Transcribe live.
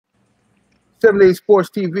78 Sports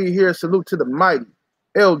TV here. Salute to the mighty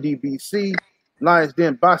LDBC, Lions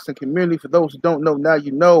Den Boston community. For those who don't know, now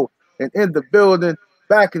you know. And in the building,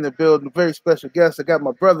 back in the building, very special guest. I got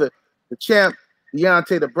my brother, the champ,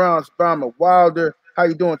 Deontay the Browns Bomber Wilder. How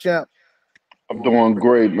you doing, champ? I'm doing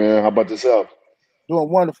great, man. How about yourself? Doing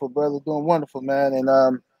wonderful, brother. Doing wonderful, man. And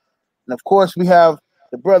of course, we have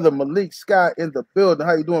the brother Malik Scott in the building.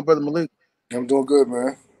 How you doing, brother Malik? I'm doing good,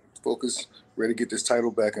 man. Focus, ready to get this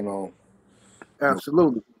title back and on.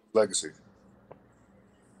 Absolutely. Legacy.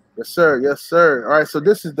 Yes, sir. Yes, sir. All right. So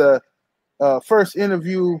this is the first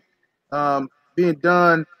interview being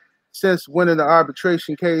done since winning the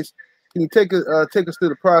arbitration case. Can you take us through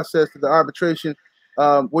the process of the arbitration?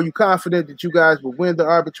 Were you confident that you guys would win the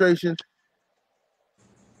arbitration?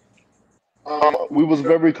 We was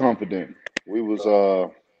very confident. We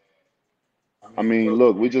was I mean,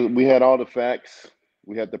 look, we had all the facts,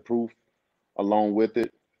 we had the proof along with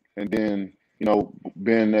it, and then, you know,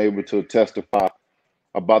 being able to testify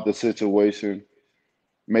about the situation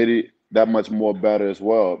made it that much more better as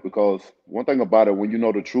well. Because one thing about it, when you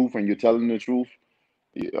know the truth and you're telling the truth,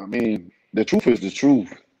 I mean, the truth is the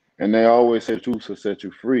truth. And they always say the truth will set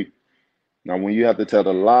you free. Now, when you have to tell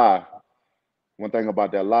the lie, one thing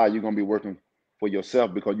about that lie, you're going to be working for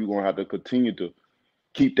yourself, because you're going to have to continue to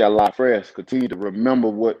keep that lie fresh, continue to remember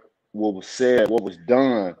what was said, what was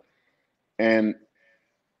done. And,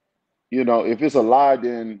 you know, if it's a lie,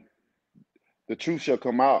 then the truth shall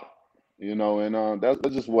come out, you know, and that's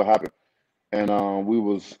just what happened. And we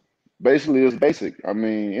was basically, it's basic. I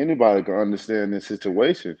mean, anybody can understand this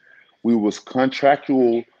situation. We was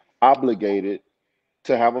contractual obligated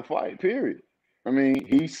to have a fight, period. I mean,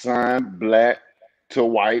 he signed black to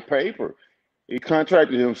white paper. He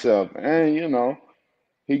contracted himself, and, you know,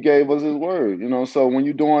 he gave us his word, you know. So when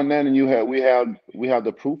you're doing that and we have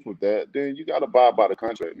the proof of that, then you gotta abide by the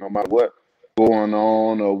contract, no matter what going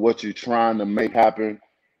on or what you're trying to make happen.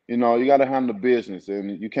 You know, you gotta handle business,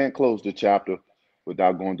 and you can't close the chapter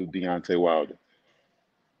without going through Deontay Wilder.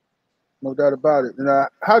 No doubt about it. And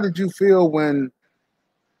how did you feel when,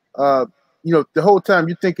 you know, the whole time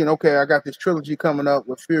you're thinking, okay, I got this trilogy coming up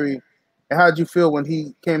with Fury, and how did you feel when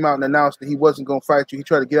he came out and announced that he wasn't going to fight you? He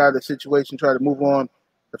tried to get out of the situation, try to move on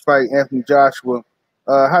to fight Anthony Joshua.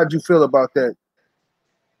 How did you feel about that?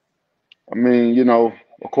 I mean, you know,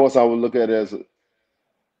 of course, I would look at it as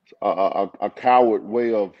a coward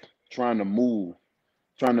way of trying to move,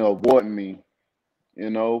 trying to avoid me. You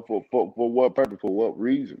know, for what purpose? For what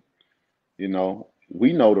reason? You know,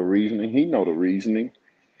 we know the reasoning. He know the reasoning,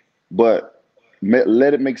 but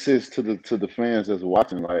let it make sense to the fans that's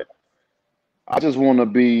watching. Like, I just want to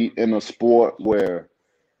be in a sport where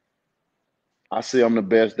I say I'm the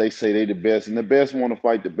best, they say they the best, and the best want to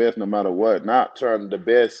fight the best no matter what. Not trying the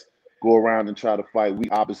best go around and try to fight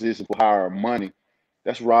weak opposition for higher money.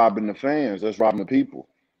 That's robbing the fans. That's robbing the people.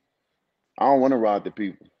 I don't want to rob the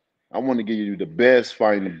people. I want to give you the best,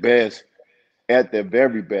 fighting the best at their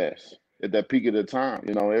very best, at that peak of the time.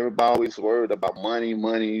 You know, everybody always worried about money,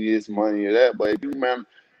 money this, money that. But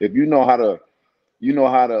if you know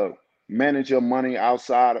how to manage your money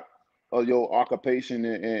outside of your occupation,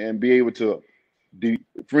 and be able to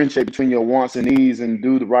differentiate between your wants and needs and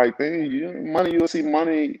do the right thing, you'll see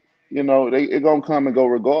money. You know, it gonna come and go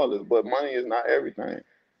regardless. But money is not everything.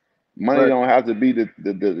 Money Right. don't have to be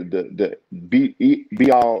the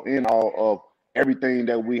be all in all of everything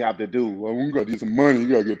that we have to do. Well, we gotta get some money. You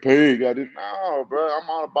gotta get paid. Got this. No, bro. I'm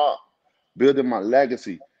all about building my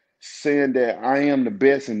legacy, saying that I am the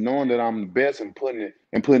best, and knowing that I'm the best, and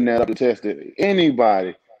putting that up to test to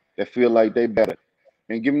anybody that feel like they better,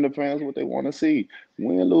 and giving the fans what they want to see,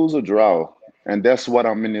 win, lose, or draw. And that's what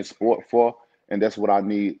I'm in this sport for, and that's what I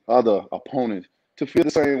need other opponents to feel the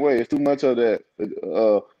same way. It's too much of that.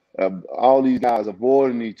 All these guys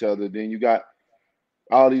avoiding each other. Then you got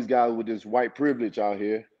all these guys with this white privilege out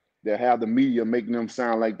here that have the media making them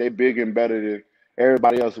sound like they bigger and better than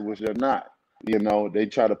everybody else, which they're not. You know, they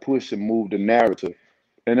try to push and move the narrative.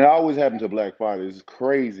 And it always happens to black fighters. It's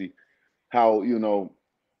crazy how, you know,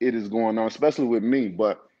 it is going on, especially with me.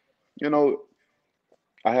 But, you know,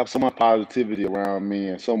 I have so much positivity around me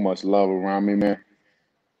and so much love around me, man.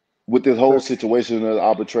 With this whole situation of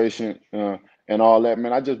arbitration and all that,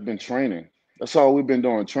 man, I just been training. That's all we've been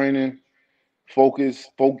doing, training,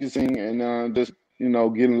 focusing, and just, you know,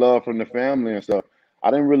 getting love from the family and stuff.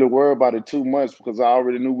 I didn't really worry about it too much because I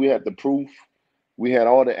already knew we had the proof, we had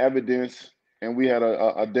all the evidence, and we had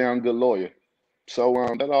a damn good lawyer. So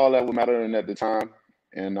that's all that was mattering at the time.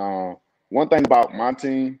 And one thing about my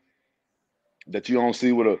team that you don't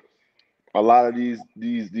see with a lot of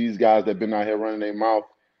these guys that been out here running their mouth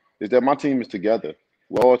is that my team is together.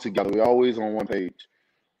 We're all together. We're always on one page,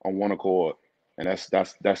 on one accord, and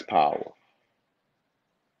that's power.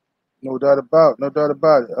 No doubt about it. No doubt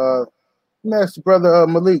about it. Let me ask you, brother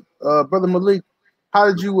Malik. Brother Malik, how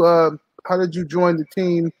did you join the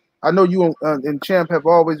team? I know you and Champ have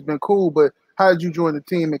always been cool, but how did you join the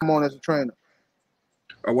team and come on as a trainer?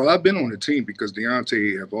 Well, I've been on the team because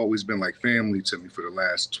Deontay have always been like family to me for the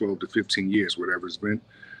last 12 to 15 years, whatever it's been.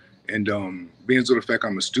 And being to the fact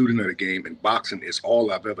I'm a student of the game and boxing is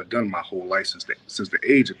all I've ever done my whole life since the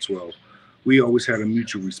age of 12, we always had a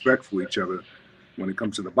mutual respect for each other when it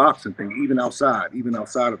comes to the boxing thing, even outside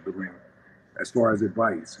of the ring, as far as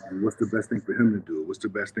advice. And what's the best thing for him to do? What's the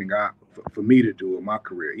best thing for me to do in my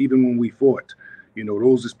career? Even when we fought,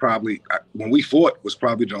 those is probably, when we fought was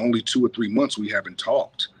probably the only 2 or 3 months we haven't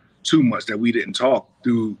talked too much, that we didn't talk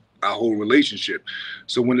through our whole relationship.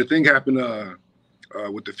 So when the thing happened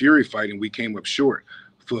with the Fury fight and we came up short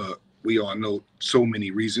for, we all know, so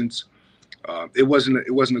many reasons, it wasn't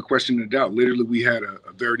a question of doubt. Literally, we had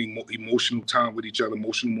a very emotional time with each other,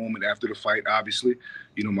 emotional moment after the fight. Obviously,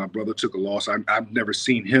 my brother took a loss. I've never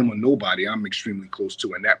seen him or nobody I'm extremely close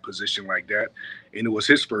to in that position like that, and it was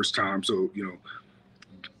his first time. So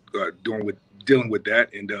dealing with that,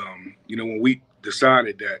 and when we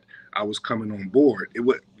decided that I was coming on board, it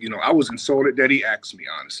was I was insulted that he asked me,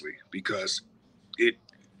 honestly, because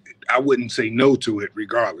I wouldn't say no to it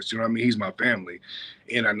regardless. You know what I mean? He's my family,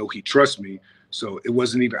 and I know he trusts me. So it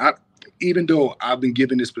wasn't even though I've been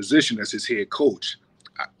given this position as his head coach,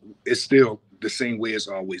 it's still the same way it's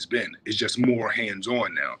always been. It's just more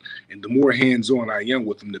hands-on now. And the more hands-on I am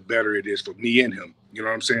with him, the better it is for me and him. You know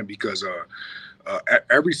what I'm saying? Because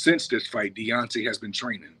ever since this fight, Deontay has been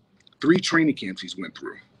training. 3 training camps he's went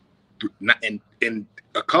through. And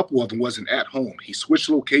a couple of them wasn't at home. He switched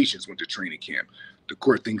locations, went to training camp. The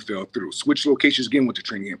court thing fell through. Switched locations again, went to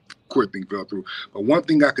training camp. Court thing fell through. But one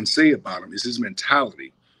thing I can say about him is his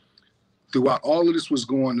mentality. Throughout all of this was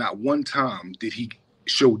going, not one time did he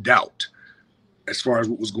show doubt as far as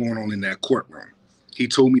what was going on in that courtroom. He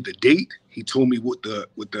told me the date. He told me what the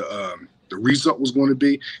result was going to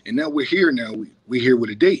be. And now we're here. Now we're here with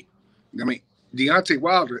a date. I mean, Deontay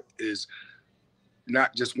Wilder is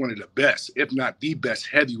not just one of the best, if not the best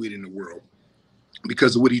heavyweight in the world,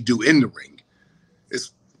 because of what he do in the ring.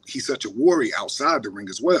 He's such a warrior outside the ring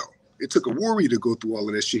as well. It took a warrior to go through all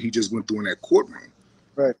of that shit he just went through in that courtroom.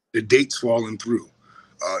 Right. The dates falling through,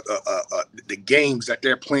 the games that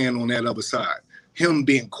they're playing on that other side. Him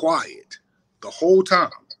being quiet the whole time.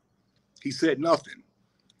 He said nothing.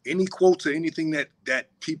 Any quotes or anything that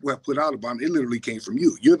people have put out about him, it literally came from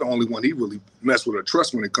you. You're the only one he really messed with or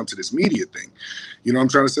trust when it comes to this media thing. You know what I'm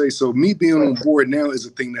trying to say? So me being on board now is a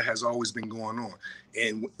thing that has always been going on.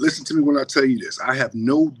 And listen to me when I tell you this. I have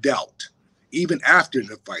no doubt, even after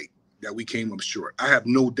the fight that we came up short, I have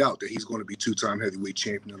no doubt that he's going to be 2-time heavyweight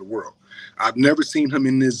champion of the world. I've never seen him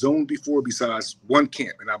in this zone before besides one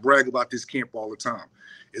camp, and I brag about this camp all the time,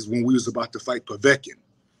 is when we was about to fight Povetkin.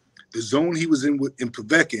 The zone he was in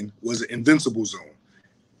Povetkin was an invincible zone.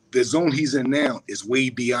 The zone he's in now is way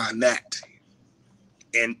beyond that.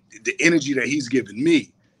 And the energy that he's giving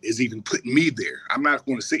me is even putting me there. I'm not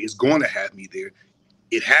going to say it's going to have me there.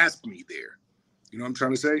 It has me there. You know what I'm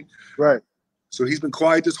trying to say? Right. So he's been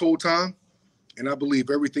quiet this whole time. And I believe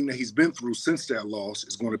everything that he's been through since that loss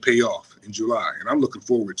is going to pay off in July. And I'm looking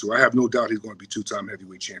forward to it. I have no doubt he's going to be 2-time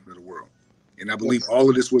heavyweight champion of the world. And I believe all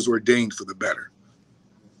of this was ordained for the better.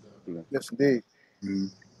 Yes, indeed. Mm-hmm.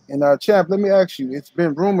 And Champ, let me ask you, it's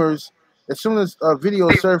been rumors, as soon as video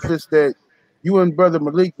surfaced that you and Brother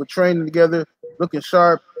Malik were training together, looking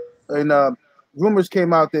sharp, and rumors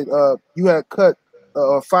came out that you had cut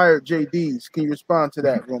or fired JD's. Can you respond to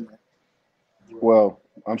that rumor? Well,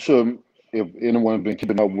 I'm sure if anyone's been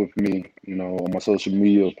keeping up with me, on my social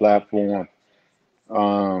media platform,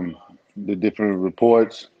 the different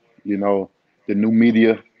reports, the new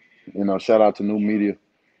media, shout out to new media.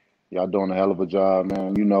 Y'all doing a hell of a job,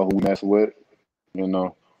 man. You know who we mess with, They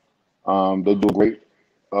do a great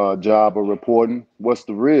job of reporting what's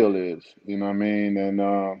the real is, you know what I mean? And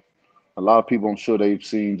a lot of people, I'm sure they've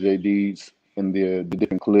seen JD's in the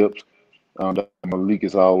different clips that Malik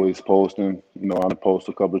is always posting. I post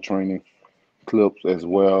a couple of training clips as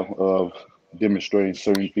well of demonstrating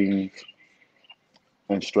certain things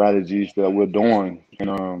and strategies that we're doing. And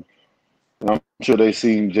I'm sure they've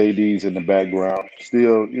seen JD's in the background,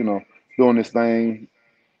 still, doing this thing.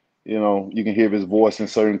 You can hear his voice in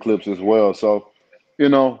certain clips as well. So,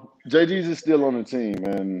 JD's is still on the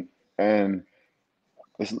team, and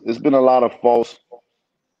it's been a lot of false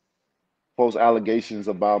allegations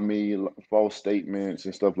about me, false statements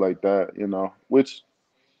and stuff like that, which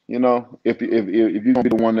You know, if you're gonna be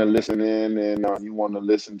the one that listen in and you want to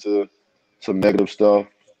listen to some negative stuff,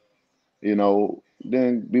 you know,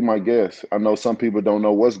 then be my guest. I know some people don't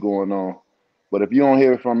know what's going on, but if you don't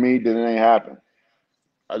hear it from me, then it ain't happen.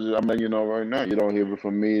 I'm letting you know right now. You don't hear it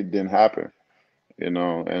from me, it didn't happen. You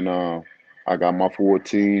know, and I got my full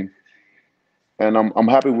team, and I'm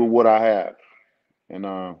happy with what I have. And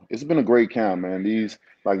it's been a great camp, man. These,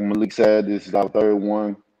 like Malik said, this is our third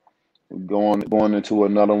one. We're going into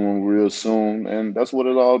another one real soon, and that's what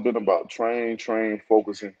it's all been about. Train,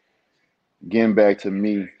 focusing, getting back to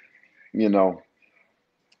me, you know,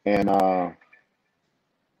 and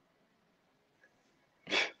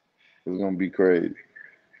it's gonna be crazy.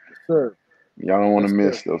 Yes, sir. Y'all don't want to Yes, sir.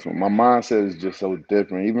 miss this one. My mindset is just so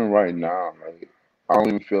different. Even right now, like I don't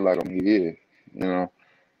even feel like I'm here, you know.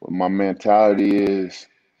 But my mentality is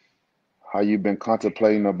how you've been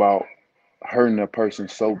contemplating about hurting a person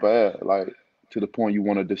so bad, like to the point you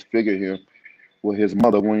want to disfigure him with his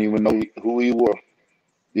mother wouldn't even know who he was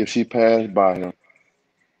if she passed by him.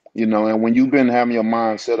 You know, and when you've been having your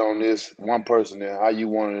mind set on this one person and how you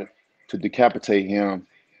wanted to decapitate him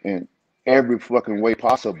in every fucking way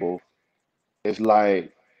possible, it's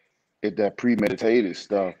like it's that premeditated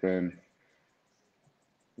stuff. And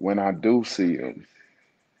when I do see him,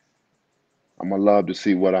 I'm gonna love to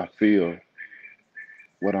see what I feel,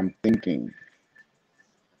 what I'm thinking,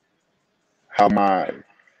 how my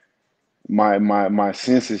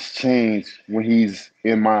senses change when he's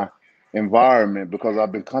in my environment because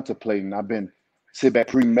I've been contemplating, I've been sit back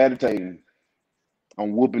premeditating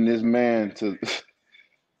on whooping this man to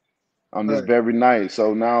on this Right. very night.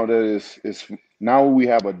 So now that it's now we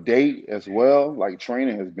have a date as well. Like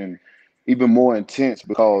training has been even more intense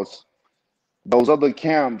because those other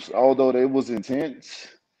camps, although it was intense,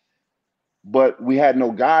 but we had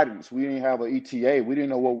no guidance. We didn't have an ETA. We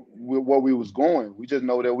didn't know where we was going. We just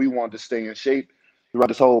know that we wanted to stay in shape throughout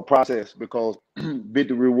this whole process because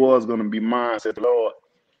victory was going to be mine, said the Lord,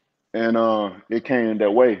 and it came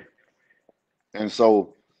that way. And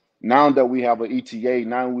so now that we have an ETA,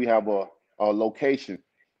 now we have a location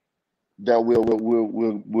that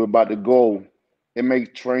we're about to go. It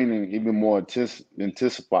makes training even more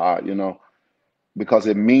intensified, you know, because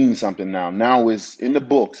it means something now. Now it's in the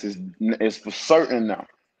books. It's for certain now.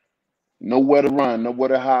 Nowhere to run, nowhere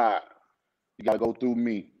to hide. You got to go through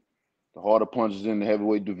me. The harder punches in the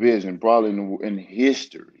heavyweight division, probably in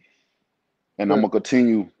history. And I'm Sure. gonna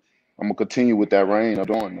continue. I'm gonna continue with that reign of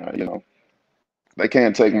doing that. You know, they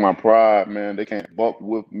can't take my pride, man. They can't buck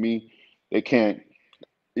with me. They can't,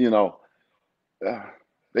 you know, uh,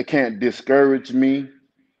 they can't discourage me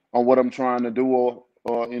on what I'm trying to do, or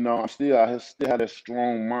you know, I still have that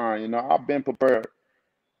strong mind. You know, I've been prepared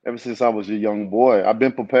ever since I was a young boy. I've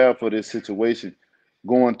been prepared for this situation,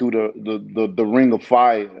 going through the ring of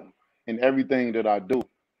fire in everything that I do.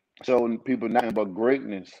 Showing people nothing but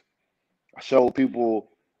greatness. I show people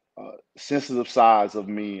sensitive sides of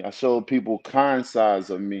me. I show people kind sides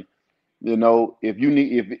of me. You know, if you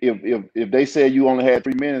need, if they said you only had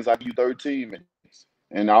 3 minutes, I give you 13 minutes,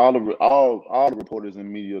 and all the reporters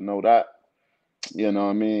and media know that. You know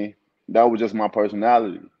what I mean? That was just my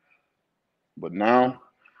personality. But now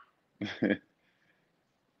I'm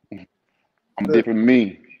a Sure. different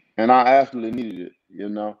me, and I absolutely needed it. You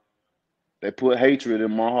know, they put hatred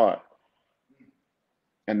in my heart,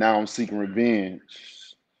 and now I'm seeking revenge.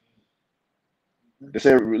 They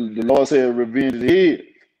said the Lord said revenge is His,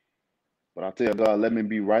 but I tell God, let me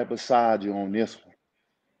be right beside you on this one,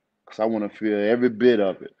 because I want to feel every bit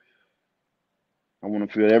of it. I want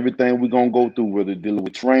to feel everything we're gonna go through, whether dealing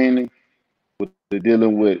with training, whether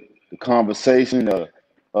dealing with the conversation,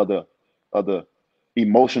 of the of the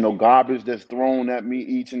emotional garbage that's thrown at me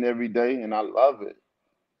each and every day, and I love it.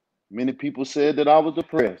 Many people said that I was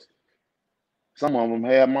depressed. Some of them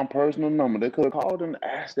had my personal number. They could have called and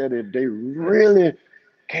asked that if they really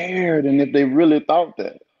cared and if they really thought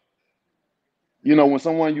that. You know, when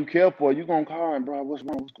someone you care for, you're gonna call and bro, what's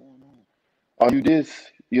wrong? What's going on? Are you this?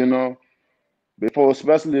 You know, before,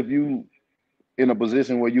 especially if you in a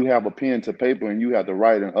position where you have a pen to paper and you have to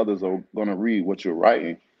write and others are gonna read what you're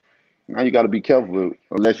writing. Now you got to be careful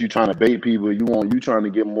unless you're trying to bait people. You trying to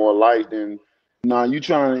get more likes than nah. You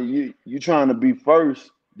trying to be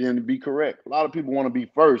first than to be correct. A lot of people want to be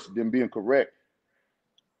first than being correct.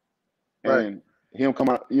 Right. And him come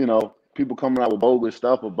out, you know, people coming out with bogus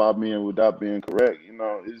stuff about me and without being correct. You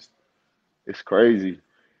know, it's crazy.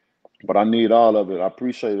 But I need all of it. I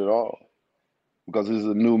appreciate it all because this is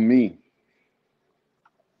a new me.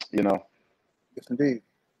 You know, Yes, indeed.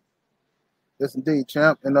 Yes, indeed,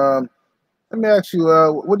 champ. And let me ask you,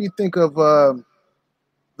 what do you think of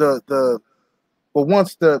the But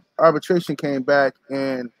once the arbitration came back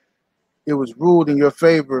and it was ruled in your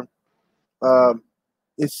favor,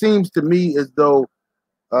 it seems to me as though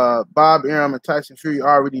Bob Arum and Tyson Fury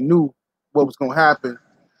already knew what was going to happen,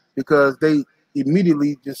 because they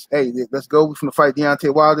immediately just, hey, let's go. We're going to fight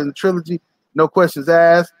Deontay Wilder in the trilogy. No questions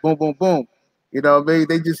asked. Boom, boom, boom. You know, they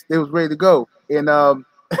was ready to go. And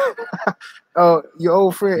your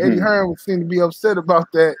old friend Eddie Hearn seemed to be upset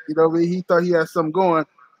about that. You know, he thought he had something going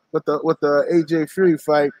with the AJ Fury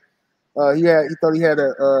fight. He thought he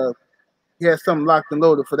had something locked and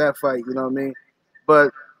loaded for that fight. You know what I mean?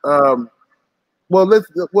 But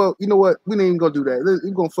well, you know what? We ain't even gonna do that.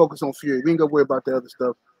 We're gonna focus on Fury. We ain't gonna worry about the other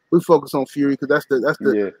stuff. We focus on Fury because that's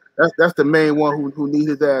the main one who needs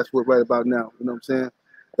his ass whooped right about now. You know what I'm saying?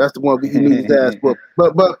 That's the one who needs his ass whooped.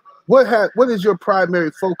 But what is your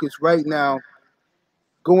primary focus right now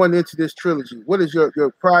going into this trilogy? What is your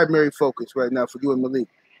primary focus right now for you and Malik?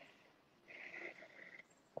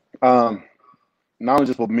 Not only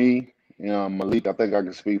just for me, you know, Malik, I think I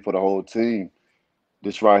can speak for the whole team.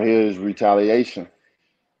 This right here is retaliation.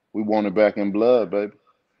 We want it back in blood, baby.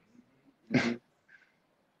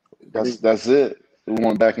 That's it. We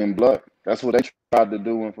want it back in blood. That's what they tried to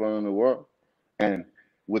do in front of the world. And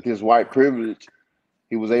with his white privilege,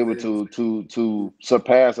 he was able to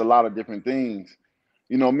surpass a lot of different things.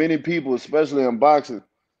 You know, many people, especially in boxing,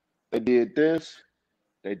 they did this,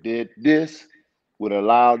 would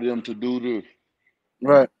allow them to do this.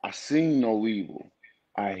 Right. I seen no evil.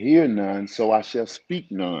 I hear none, so I shall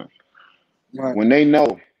speak none. Right. When they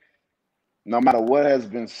know, no matter what has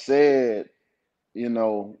been said, you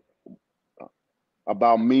know,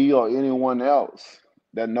 about me or anyone else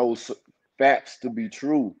that knows facts to be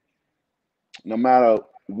true, no matter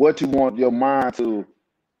what you want your mind to,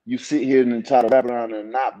 you sit here and try to wrap around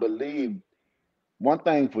and not believe. One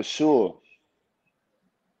thing for sure,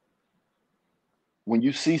 when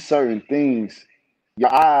you see certain things,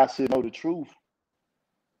 your eyes should know the truth.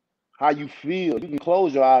 How you feel. You can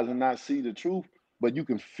close your eyes and not see the truth, but you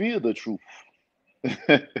can feel the truth.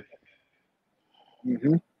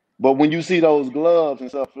 But when you see those gloves and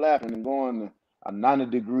stuff flapping and going a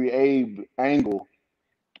 90-degree angle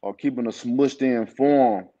or keeping a smushed in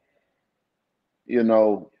form, you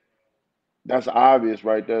know, that's obvious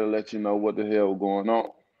right there to let you know what the hell going on.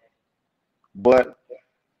 But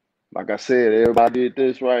like I said, everybody did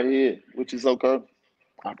this right here, which is okay.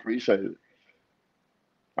 I appreciate it.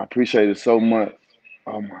 I appreciate it so much.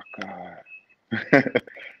 Oh my God.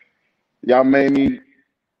 Y'all made me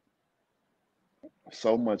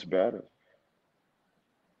so much better.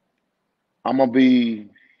 I'm gonna be,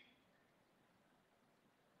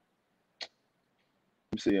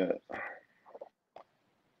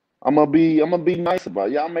 I'm gonna be nice about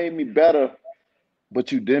it. Y'all made me better,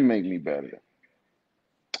 but you didn't make me better.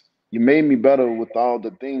 You made me better with all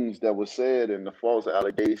the things that were said and the false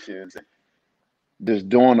allegations, just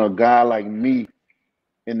doing a guy like me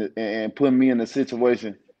and putting me in a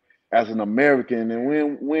situation as an American. And we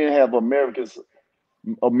didn't have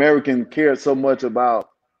American care so much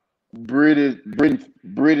about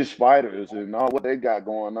British fighters and all what they got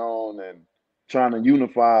going on and trying to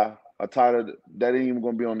unify a title that ain't even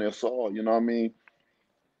gonna be on their soil, you know what I mean?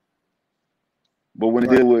 But when it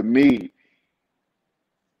deal with me,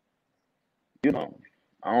 you know,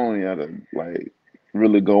 I only had to like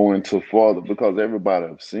really go into further because everybody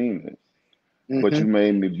have seen it. But you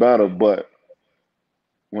made me better. But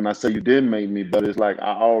when I say you didn't make me better, it's like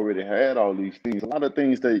I already had all these things. A lot of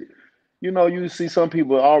things that, you know, you see some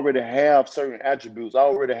people already have certain attributes,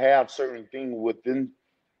 already have certain things within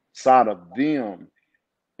side of them,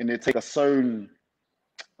 and they take a certain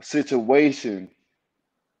situation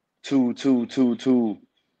to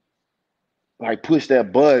like push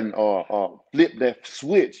that button or flip that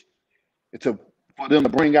switch for them to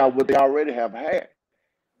bring out what they already have had.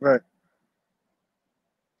 Right.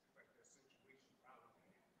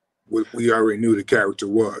 What we already knew the character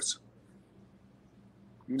was.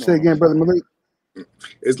 You know, say again, Brother Malik.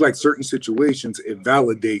 It's like certain situations it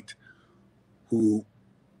validate who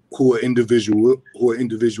an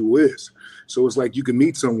individual is. So it's like you can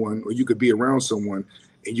meet someone or you could be around someone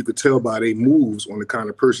and you could tell by their moves on the kind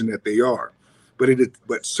of person that they are.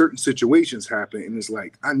 But certain situations happen and it's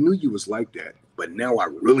like, I knew you was like that, but now I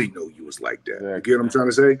really know you was like that. Exactly. You get what I'm trying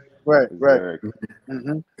to say? Right.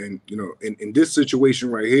 And you know, in this situation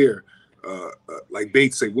right here, like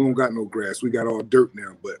Bates say, we don't got no grass, we got all dirt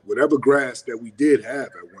now. But whatever grass that we did have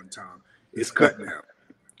at one time, it's cut now.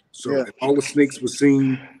 So all the snakes were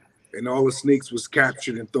seen, and all the snakes was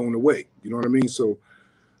captured and thrown away. You know what I mean? So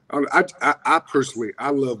I personally, I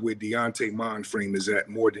love where Deontay mind frame is at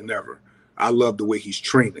more than ever. I love the way he's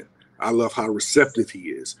training. I love how receptive he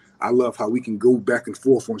is. I love how we can go back and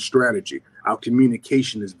forth on strategy. Our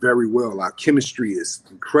communication is very well. Our chemistry is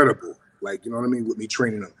incredible. Like, you know what I mean? With me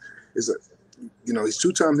training him, he's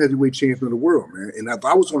 2-time heavyweight champion of the world, man. And if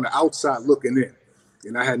I was on the outside looking in,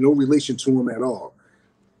 and I had no relation to him at all,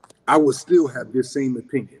 I would still have this same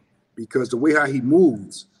opinion, because the way how he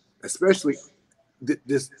moves, especially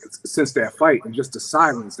this since that fight and just the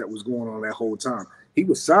silence that was going on that whole time, he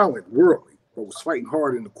was silent worldly, but was fighting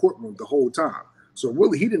hard in the courtroom the whole time. So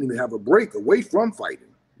really, he didn't even have a break away from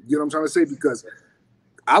fighting. You know what I'm trying to say? Because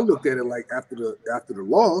I looked at it like after the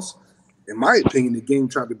loss, in my opinion, the game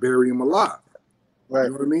tried to bury him alive. Right. You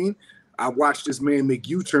know what I mean? I watched this man make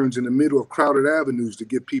U-turns in the middle of crowded avenues to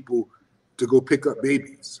get people to go pick up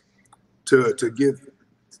babies, to give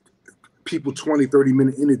people 20,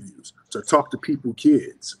 30-minute interviews, to talk to people,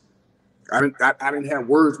 kids. I didn't have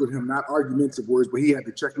words with him, not argumentative words, but he had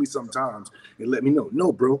to check me sometimes and let me know,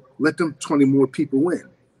 no, bro, let them 20 more people win.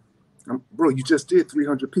 Bro, you just did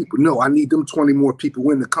 300 people. No, I need them 20 more people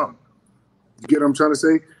win to come. You get what I'm trying to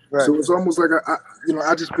say? Right. So it's almost like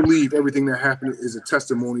I just believe everything that happened is a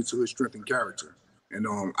testimony to his strength and character. And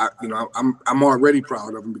I'm already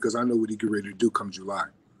proud of him because I know what he get ready to do come July.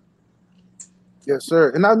 Yes, sir.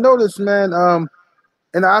 And I noticed, man,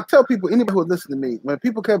 and I tell people, anybody who listen to me, when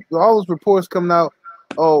people kept all those reports coming out,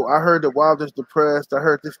 oh, I heard that Wilder's depressed, I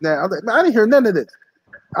heard this and that. I was like, man, I didn't hear none of this.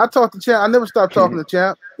 I talked to Champ. I never stopped talking to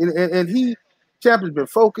Champ. And Champ has been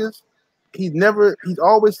focused. He's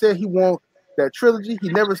always said he wants that trilogy. He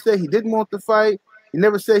never said he didn't want the fight. He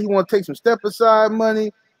never said he want to take some step aside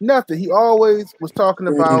money. Nothing. He always was talking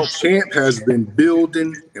about. Champ has been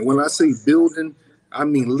building, and when I say building, I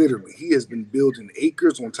mean literally. He has been building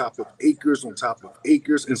acres on top of acres on top of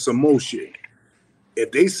acres and some more shit.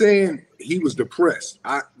 If they saying he was depressed,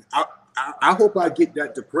 I hope I get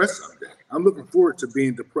that depressed out there. I'm looking forward to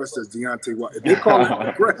being depressed as Deontay Wilder. If they call it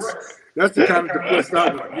depressed, that's the kind of depressed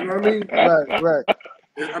I want. You know what I mean? Right.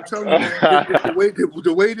 I'm telling you, man,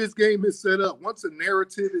 the way this game is set up, once a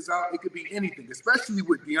narrative is out, it could be anything, especially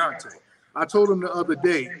with Deontay. I told him the other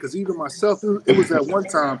day, because even myself, it was at one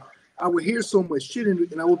time, I would hear so much shit in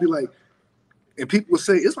it, and I would be like, and people would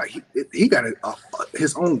say, it's like he got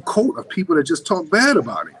his own cult of people that just talk bad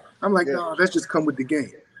about him. I'm like, no, that's just come with the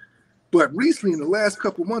game. But recently, in the last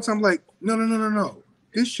couple months, I'm like, no.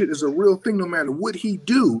 This shit is a real thing. No matter what he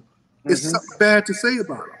do, it's something bad to say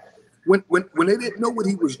about him. When they didn't know what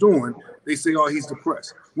he was doing, they say, oh, he's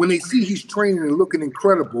depressed. When they see he's training and looking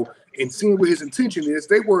incredible and seeing what his intention is,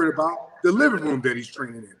 they worried about the living room that he's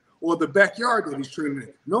training in or the backyard that he's training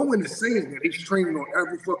in. No one is saying that he's training on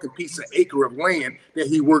every fucking piece of acre of land that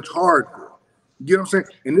he worked hard for. You get what I'm saying?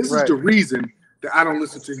 And this is the reason that I don't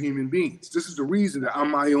listen to human beings. This is the reason that I'm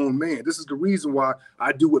my own man. This is the reason why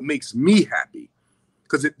I do what makes me happy.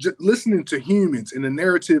 Because just listening to humans and the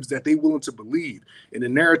narratives that they willing to believe and the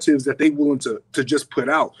narratives that they willing to just put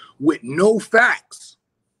out with no facts,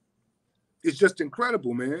 it's just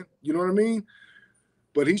incredible, man. You know what I mean?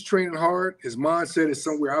 But he's training hard. His mindset is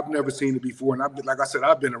somewhere I've never seen it before. And like I said,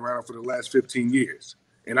 I've been around for the last 15 years.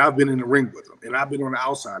 And I've been in the ring with him. And I've been on the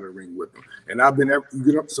outside of the ring with him. And I've been,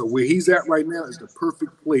 so where he's at right now is the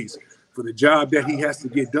perfect place for the job that he has to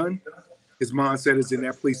get done. His mindset is in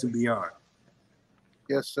that place and beyond.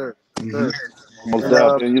 Yes, sir. Most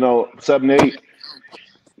definitely. And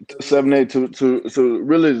 7-8 to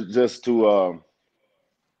really just to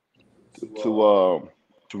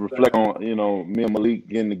reflect on me and Malik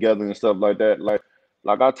getting together and stuff like that. Like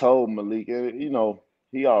I told Malik,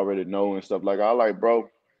 he already know and stuff. Like I like, bro,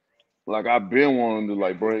 like I've been wanting to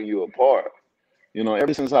like bring you apart.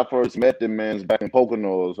 Ever since I first met them mans back in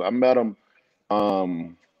Poconos, I met him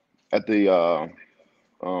at the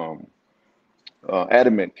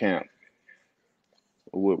Adamant camp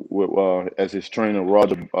with as his trainer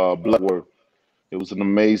Roger Bloodworth. It was an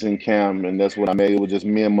amazing camp, and that's what I made. It was just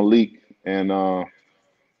me and Malik, and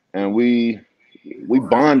we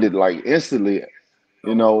bonded like instantly.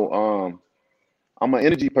 I'm an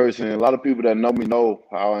energy person, and a lot of people that know me know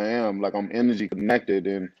how I am. Like I'm energy connected,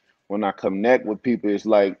 and when I connect with people, it's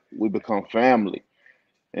like we become family.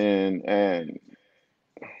 And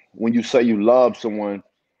when you say you love someone,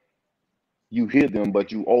 you hear them,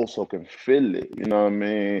 but you also can feel it. You know what I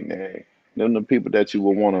mean? And them the people that you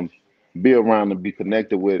will want to be around and be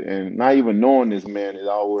connected with. And not even knowing this man,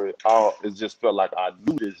 it just felt like I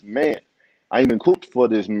knew this man. I even cooked for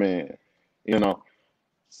this man.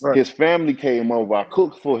 Right. His family came over. I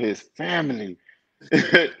cooked for his family,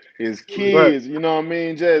 his kids. Right. You know what I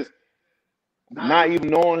mean? Just not even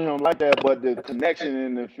knowing him like that, but the connection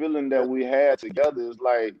and the feeling that we had together is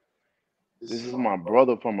like This is my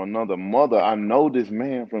brother from another mother. I know this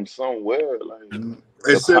man from somewhere. Like the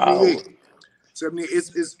It's power. 78.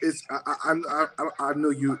 78. I know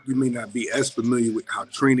you may not be as familiar with how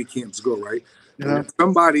training camps go, right? But when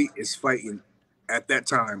somebody is fighting at that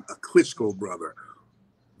time, a Klitschko brother,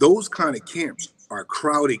 those kind of camps are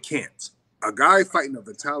crowded camps. A guy fighting a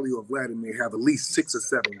Vitaly or Vladimir have at least 6 or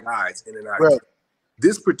 7 guys in and out of camp.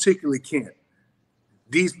 This particular camp,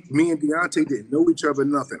 me and Deontay didn't know each other,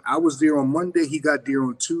 nothing. I was there on Monday, he got there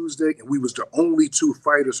on Tuesday, and we was the only 2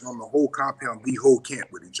 fighters on the whole compound, the whole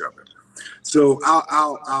camp with each other. So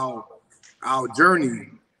our journey,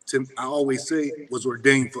 I always say, was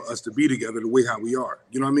ordained for us to be together the way how we are.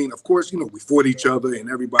 You know what I mean? Of course, we fought each other, and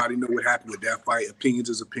everybody know what happened with that fight. Opinions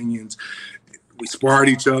is opinions. We sparred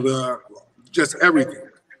each other, just everything.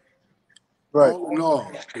 Right. All in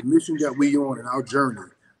all, the mission that we on in our journey,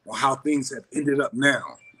 or how things have ended up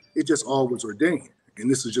now, it just all was ordained,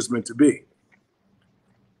 and this is just meant to be.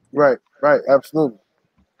 Right, absolutely.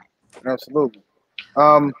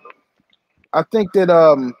 I think that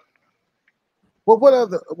what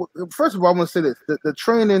other? First of all, I want to say this: the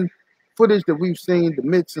training footage that we've seen, the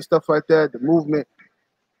mitts and stuff like that, the movement,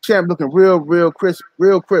 Champ looking real crisp,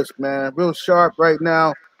 man, real sharp right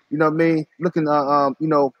now. You know what I mean? Looking,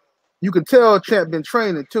 you can tell Champ been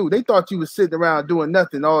training too. They thought you was sitting around doing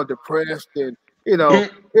nothing, all depressed, and they thought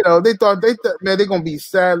man, they're gonna be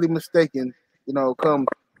sadly mistaken. Come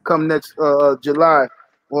next July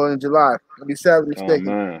or in July, they'll be sadly mistaken.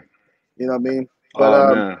 Oh, man. You know what I mean?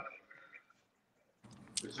 But man,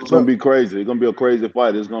 it's gonna be crazy. It's gonna be a crazy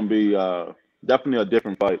fight. It's gonna be definitely a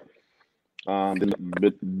different fight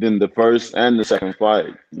than the first and the second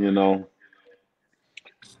fight.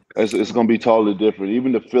 It's gonna be totally different.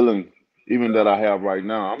 Even the feeling, that I have right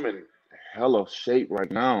now, I'm in hella shape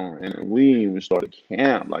right now, and we ain't even started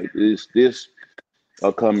camp. Like this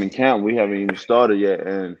upcoming camp, we haven't even started yet,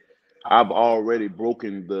 and I've already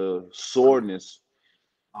broken the soreness.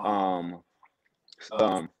 The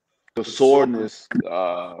soreness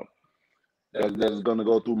that's gonna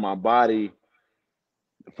go through my body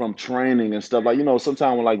from training and stuff. Like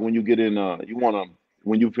sometimes when you get in,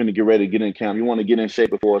 when you finna get ready to get in camp, you want to get in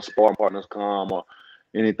shape before sparring partners come or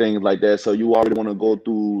anything like that. So you already want to go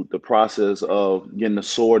through the process of getting the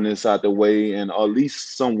soreness out the way and at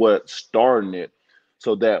least somewhat starting it,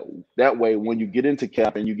 so that way when you get into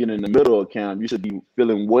camp and you get in the middle of camp, you should be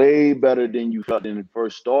feeling way better than you felt in the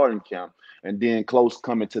first starting camp. And then close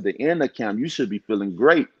coming to the end of camp, you should be feeling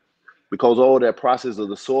great because all that process of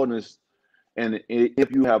the soreness, and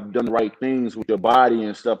if you have done the right things with your body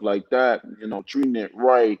and stuff like that, treating it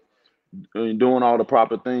right and doing all the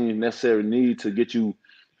proper things necessary need to get you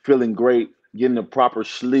feeling great, getting the proper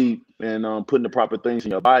sleep and putting the proper things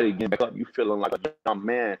in your body, getting back up, you feeling like a young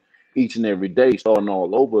man each and every day, starting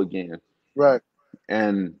all over again. Right.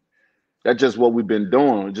 And that's just what we've been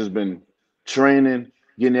doing. We've just been training,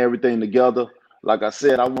 getting everything together. Like I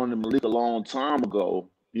said, I wanted Malik a long time ago,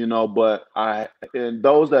 but and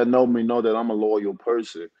those that know me know that I'm a loyal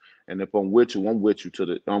person. And if I'm with you, I'm with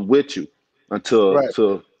you until right.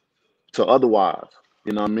 to otherwise.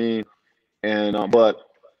 You know what I mean? And but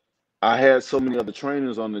I had so many other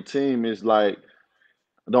trainers on the team. It's like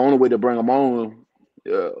the only way to bring them on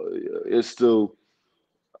is to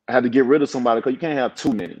have to get rid of somebody, because you can't have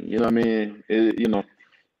too many. You know what I mean?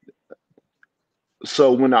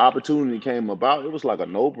 So when the opportunity came about, it was like a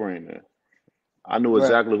no-brainer. I knew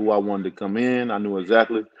exactly who I wanted to come in. I knew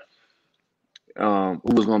exactly who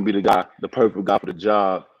was going to be the perfect guy for the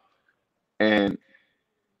job. And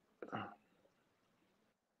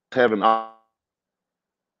having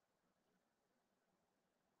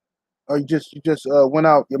you just went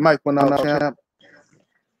out. Your mic went out, Champ.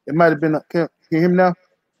 It might have been. Can you hear me now?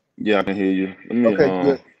 Yeah, I can hear you. Okay,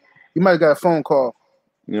 good. You might have got a phone call.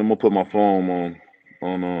 Yeah, I'm gonna put my phone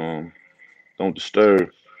on don't disturb.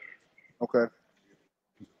 Okay.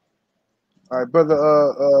 All right,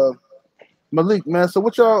 brother. Malik, man. So I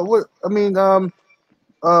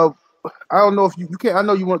don't know if you can't. I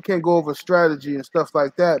know you can't go over strategy and stuff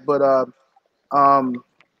like that, but how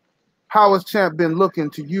has Champ been looking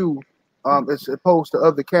to you, as opposed to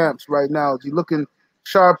other camps right now? Is he looking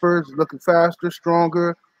sharper? Is he looking faster,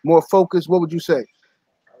 stronger, more focused? What would you say?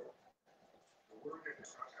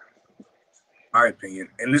 My opinion,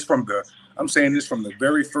 and I'm saying this from the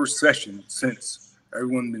very first session since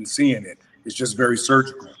everyone's been seeing it. It's just very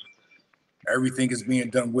surgical. Everything is being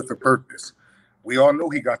done with a purpose. We all know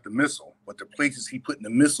he got the missile, but the places he putting the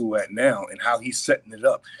missile at now and how he's setting it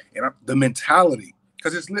up and the mentality,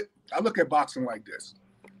 because I look at boxing like this.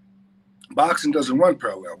 Boxing doesn't run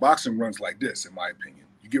parallel. Boxing runs like this, in my opinion.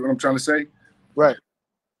 You get what I'm trying to say? Right.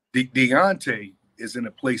 Deontay is in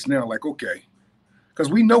a place now like, okay, because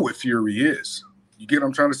we know what Fury is. You get what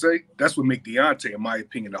I'm trying to say? That's what make Deontay, in my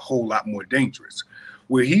opinion, a whole lot more dangerous.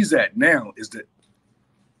 Where he's at now is that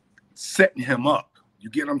setting him up. You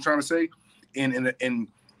get what I'm trying to say? And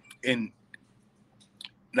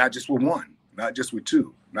not just with one, not just with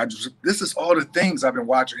two, not just this is all the things I've been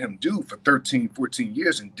watching him do for 13, 14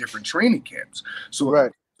 years in different training camps.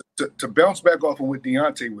 So to bounce back off of what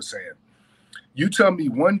Deontay was saying, you tell me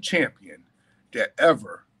one champion that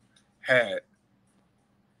ever had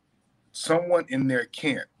someone in their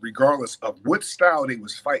camp, regardless of what style they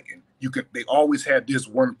was fighting, they always had this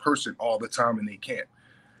one person all the time in their camp.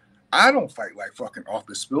 I don't fight like fucking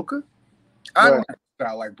Arthur Spilka. I don't have a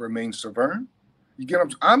style like Bermain Severn. You get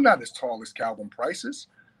what I'm not as tall as Calvin Price is.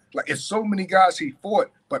 Like, it's so many guys he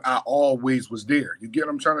fought, but I always was there. You get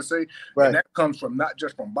what I'm trying to say? Right. And that comes from not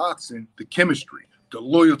just from boxing, the chemistry, the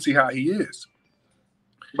loyalty, how he is.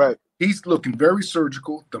 Right. He's looking very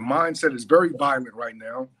surgical. The mindset is very violent right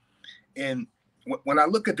now. And when I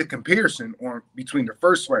look at the comparison between the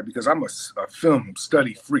first fight, because I'm a film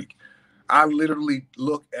study freak, I literally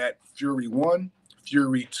look at Fury 1,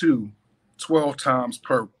 Fury 2, 12 times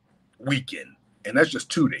per weekend. And that's just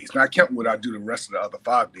 2 days. Not counting what I do the rest of the other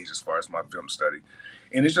 5 days as far as my film study.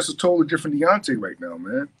 And it's just a totally different Deontay right now,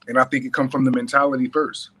 man. And I think it comes from the mentality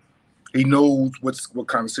first. He knows what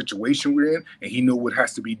kind of situation we're in, and he knows what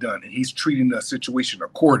has to be done. And he's treating the situation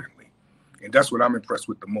accordingly. And that's what I'm impressed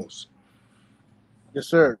with the most. Yes,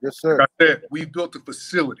 sir. Yes, sir. Like I said, we built a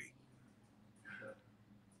facility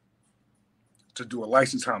to do a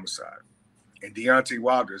licensed homicide. And Deontay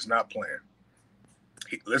Wilder is not playing.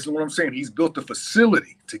 Listen to what I'm saying. He's built a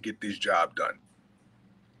facility to get this job done.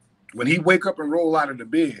 When he wake up and roll out of the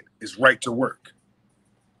bed, it's right to work.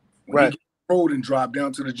 When he get on the road and drive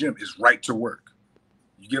down to the gym, it's right to work.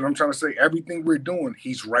 You get what I'm trying to say? Everything we're doing,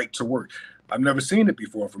 he's right to work. I've never seen it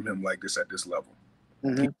before from him like this at this level.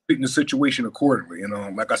 He's treating the situation accordingly.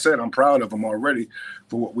 And like I said, I'm proud of him already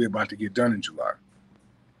for what we're about to get done in July.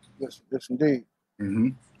 Yes, yes, indeed. Mm-hmm.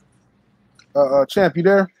 Champ, you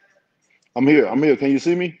there? I'm here. Can you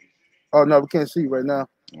see me? Oh no, we can't see you right now.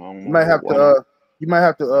 You might have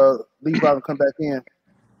to leave out and come back in.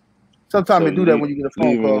 Sometimes they do that when you get a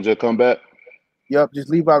phone call. And just come back. Yep, just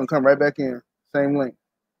leave out and come right back in. Same link.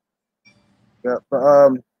 Yeah,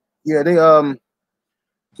 but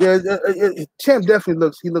Champ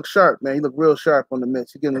definitely looks sharp, man. He looked real sharp on the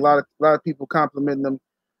mix. He's getting a lot of people complimenting him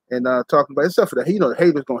and talking about it. Except for that, the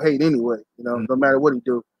haters gonna hate anyway, no matter what he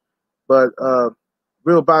do. But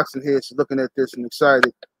real boxing heads looking at this and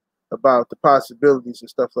excited about the possibilities and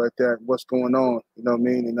stuff like that, what's going on, you know what I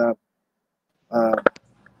mean? And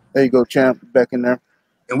there you go, Champ, back in there.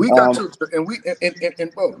 And we got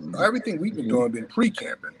and bro, everything we've been doing been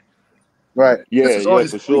pre-camping. Right. Yeah,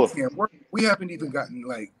 for sure. We haven't even gotten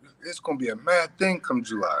it's gonna be a mad thing come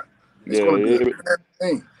July. It's gonna be a mad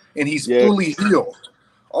thing. And he's fully healed.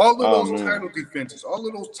 All of those title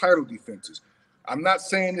defenses. I'm not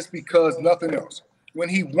saying this because nothing else. When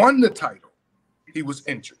he won the title, he was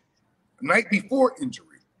injured. The night before injury,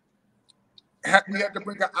 we had to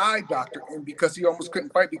bring an eye doctor in because he almost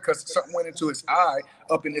couldn't fight because something went into his eye,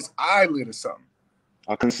 up in his eyelid or something.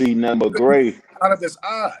 I can see nothing but gray out of his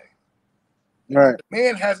eye. Right. The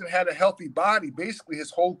man hasn't had a healthy body basically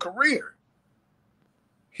his whole career.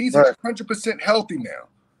 He's 100% healthy now.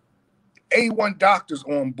 A1 doctors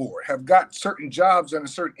on board, have got certain jobs and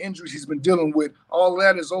certain injuries he's been dealing with. All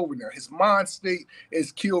that is over now. His mind state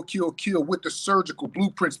is kill, kill, kill with the surgical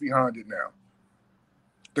blueprints behind it now.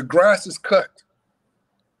 The grass is cut.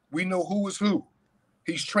 We know who is who.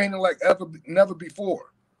 He's training like never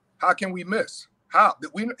before. How can we miss? How?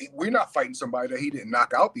 We're not fighting somebody that he didn't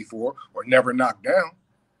knock out before or never knocked down.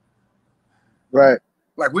 Right.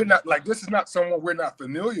 This is not someone we're not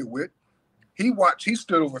familiar with. He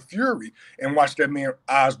stood over Fury and watched that man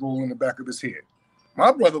eyes roll in the back of his head.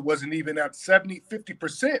 My brother wasn't even at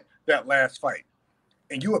 50% that last fight.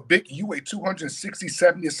 And you weigh 260,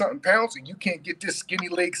 70 or something pounds, and you can't get this skinny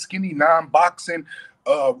leg, skinny non-boxing,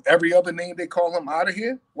 every other name they call him out of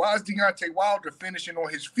here? Why is Deontay Wilder finishing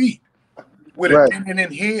on his feet with a tendon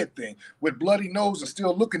in head thing, with bloody nose and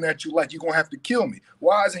still looking at you like you're going to have to kill me?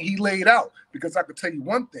 Why isn't he laid out? Because I could tell you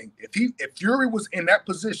one thing. If Fury was in that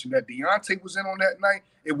position that Deontay was in on that night,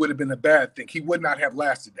 it would have been a bad thing. He would not have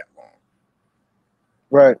lasted that long.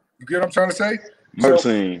 Right. You get what I'm trying to say?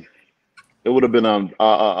 It would have been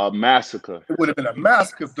a massacre. It would have been a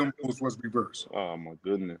massacre if them rules was reversed. Oh, my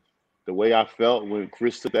goodness. The way I felt when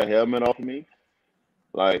Chris took that helmet off of me,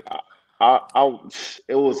 like,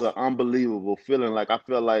 it was an unbelievable feeling. Like, I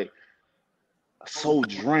felt like so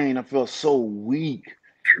drained. I felt so weak.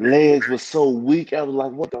 legs were so weak. I was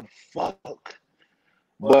like, what the fuck?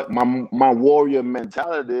 But my warrior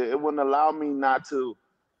mentality, it wouldn't allow me not to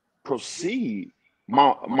proceed.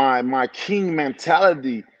 My king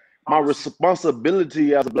mentality, my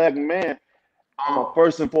responsibility as a black man,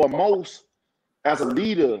 first and foremost, as a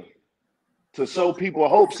leader, to show people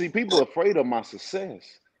hope. See, people are afraid of my success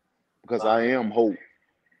because I am hope.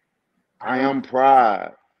 I am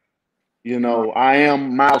pride. You know, I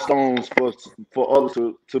am milestones for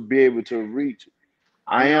others to be able to reach.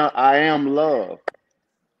 I am love.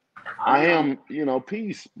 I am,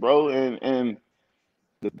 peace, bro. And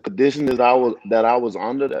the condition that I was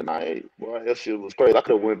under that night, boy, that shit was crazy. I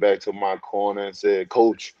could have went back to my corner and said,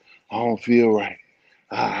 Coach, I don't feel right.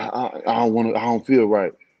 I don't feel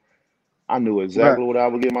right. I knew exactly what I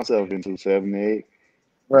would get myself into, 78.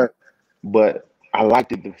 Right. But I liked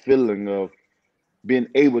the feeling of being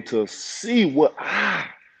able to see what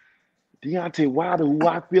Deontay Wilder, who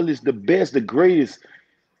I feel is the best, the greatest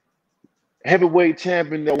heavyweight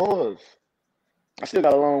champion there was. I still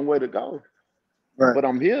got a long way to go. Right. But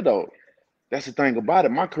I'm here though. That's the thing about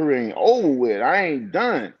it. My career ain't over with. I ain't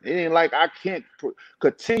done. It ain't like I can't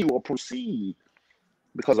continue or proceed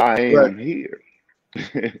because I am here.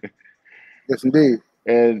 Yes, indeed.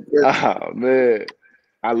 And man,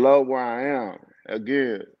 I love where I am.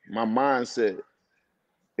 Again, my mindset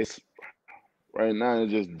is right now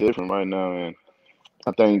it's just different right now. And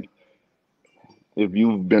I think if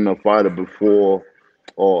you've been a fighter before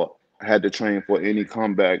or had to train for any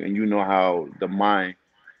comeback and you know how the mind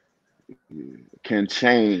can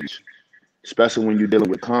change, especially when you're dealing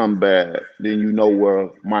with combat, then you know where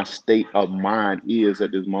my state of mind is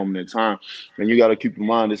at this moment in time. And you got to keep in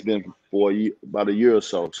mind it's been for about a year or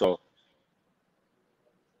so. So,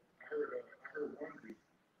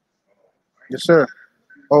 yes, sir.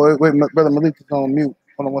 Oh, wait, Brother Malik is on mute.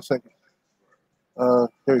 Hold on 1 second. There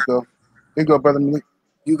you go. There you go, Brother Malik.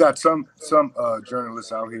 You got some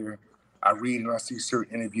journalists out here. I read and I see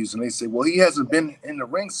certain interviews, and they say, well, he hasn't been in the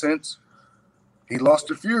ring since he lost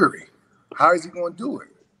to Fury. How is he going to do it?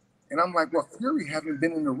 And I'm like, well, Fury haven't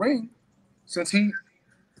been in the ring since he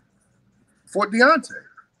fought Deontay.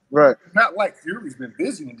 Right. Not like Fury's been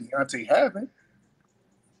busy and Deontay haven't.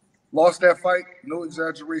 Lost that fight, no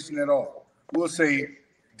exaggeration at all. We'll say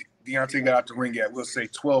Deontay got out the ring at, we'll say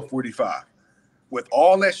 12:45. With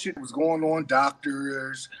all that shit that was going on,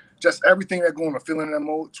 doctors, just everything that going on, feeling that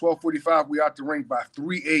mode, 12:45, we out the ring by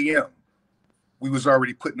 3 a.m. We was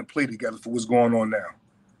already putting a play together for what's going on now.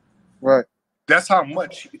 Right. That's how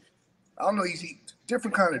much, I don't know, he's a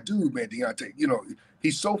different kind of dude, man, Deontay. You know,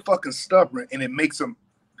 he's so fucking stubborn, and it makes him,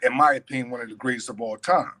 in my opinion, one of the greatest of all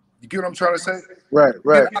time. You get what I'm trying to say? Right.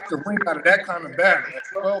 Get out the ring out of that kind of battle at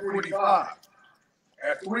 12:45.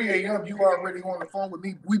 At 3 a.m., you already on the phone with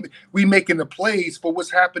me. We making the plays for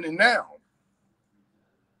what's happening now.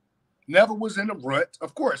 Never was in a rut.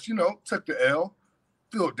 Of course, took the L.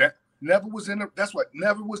 Feel that. Never was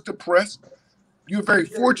never was depressed. You're very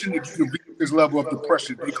fortunate you can reach this level of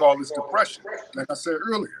depression. They call this depression, like I said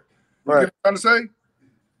earlier. You get what I'm trying to say?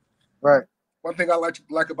 Right. One thing I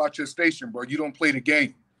like about your station, bro, you don't play the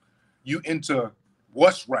game. You into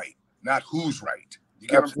what's right, not who's right. You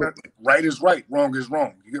get what I'm saying? Right is right, wrong is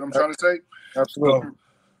wrong. You get what I'm trying to say? Absolutely.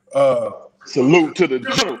 Salute to the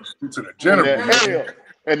general. To the general.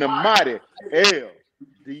 And the mighty L.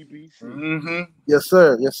 DBC. Mm-hmm. Yes,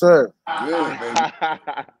 sir. Yes, sir. Yeah,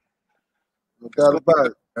 baby. No doubt about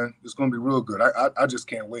it. Man, it's gonna be real good. I just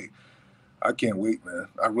can't wait. I can't wait, man.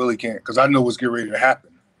 I really can't, because I know what's getting ready to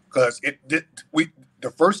happen. Because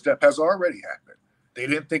the first step has already happened. They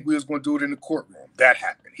didn't think we was going to do it in the courtroom. That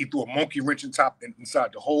happened. He threw a monkey wrench inside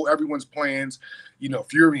everyone's plans.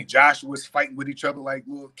 Fury and Joshua was fighting with each other like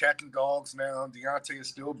little cats and dogs now. Deontay is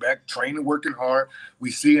still back, training, working hard. We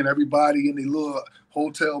seeing everybody in the little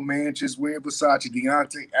hotel mansions wearing Versace.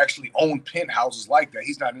 Deontay actually owned penthouses like that.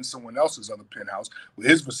 He's not in someone else's other penthouse with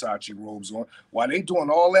his Versace robes on. While they doing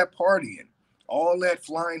all that partying, all that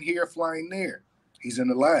flying here, flying there, he's in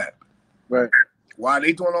the lab. Right. While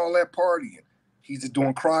they doing all that partying, he's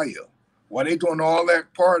doing cryo. While they doing all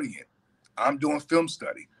that partying, I'm doing film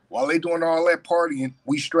study. While they doing all that partying,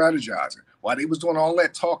 we strategizing. While they was doing all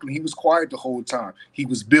that talking, he was quiet the whole time. He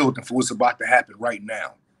was building for what's about to happen right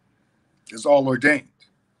now. It's all ordained.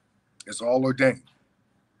 It's all ordained.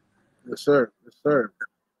 Yes, sir. Yes, sir.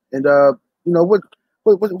 And what?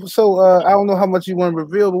 So I don't know how much you want to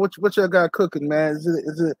reveal, but what y'all got cooking, man? Is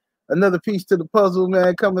it another piece to the puzzle,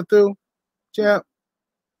 man, coming through, champ?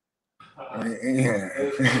 Yeah.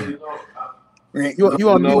 You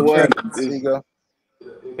on know what? There you go.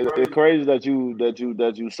 It's crazy that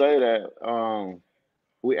you say that.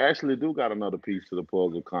 we actually do got another piece to the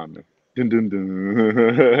puzzle coming. Dun, dun,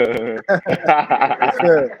 dun. Yes,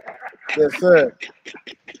 sir. Yes, sir.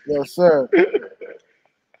 Yes, sir.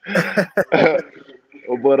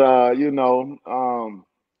 But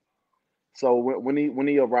so when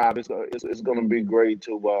he arrived, it's gonna be great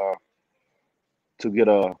to get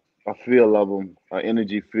a feel of him, an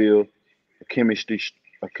energy feel, a chemistry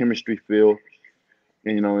feel,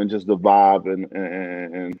 and just the vibe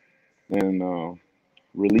and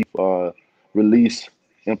relief release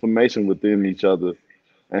information within each other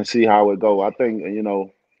and see how it go. I think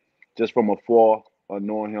just from afar,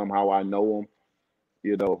 knowing him how I know him,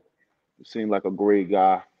 you know, seems like a great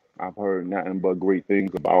guy. I've heard nothing but great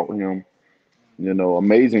things about him.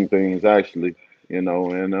 Amazing things actually. And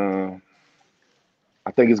I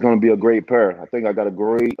think it's going to be a great pair. I think I got a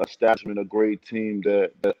great establishment, a great team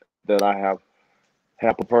that I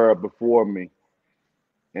have prepared before me,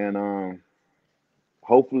 and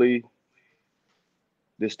hopefully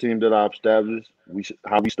this team that I've established,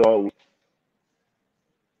 how we start,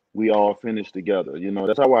 we all finish together.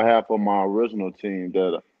 That's how I have for my original team.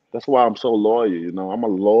 That's why I'm so loyal. I'm a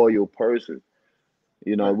loyal person.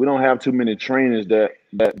 Right. We don't have too many trainers that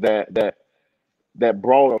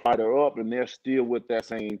brought a fighter up, and they're still with that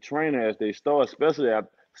same trainer as they start, especially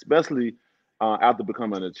after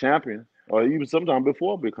becoming a champion, or even sometimes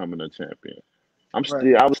before becoming a champion.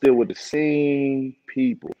 Right. I was still with the same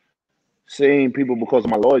people because of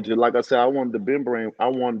my loyalty. Like I said, I wanted to bring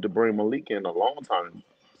Malik in a long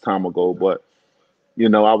time ago, but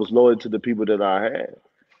I was loyal to the people that I had,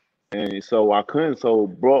 and so I couldn't. So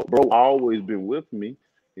bro always been with me.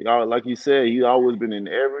 Like you said, he always been in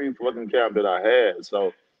every fucking camp that I had.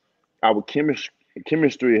 So our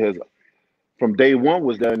chemistry has from day one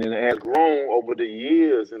was done, and it has grown over the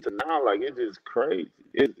years into now. Like it's just crazy.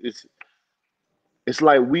 It's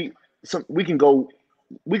like we can go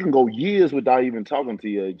years without even talking to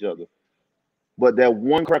each other, but that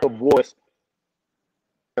one crack of voice,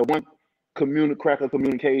 that one crack of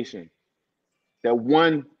communication, that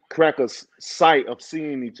one crack of sight of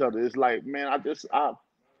seeing each other. It's like, man,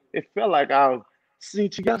 it felt like I seen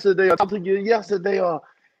you yesterday, or talked to you yesterday, or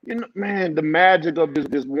man, the magic of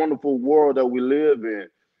this wonderful world that we live in,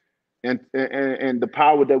 and the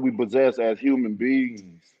power that we possess as human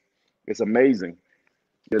beings. It's amazing,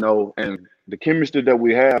 and the chemistry that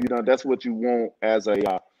we have. That's what you want as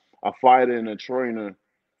a fighter and a trainer.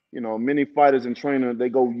 Many fighters and trainers, they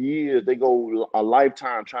go years, they go a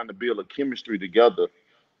lifetime trying to build a chemistry together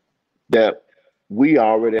that we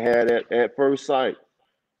already had at first sight.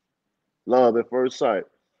 Love at first sight.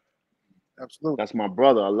 Absolutely. That's my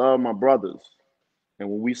brother. I love my brothers. And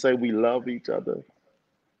when we say we love each other,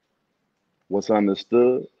 what's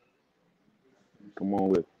understood, come on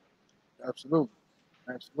with. Absolutely.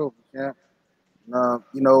 Absolutely. Yeah. Man,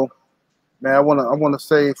 I wanna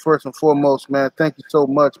say first and foremost, man, thank you so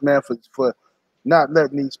much, man, for not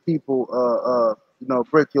letting these people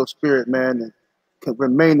break your spirit, man, and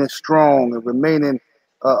remaining strong and remaining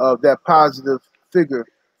that positive figure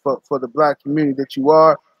for the black community that you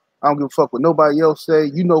are. I don't give a fuck what nobody else say.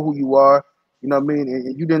 You know who you are. You know what I mean?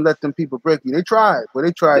 And you didn't let them people break you. They tried, but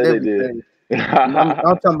they tried Yeah, they did. everything. I'm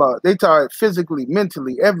talking about they tried physically,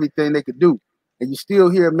 mentally, everything they could do. And you're still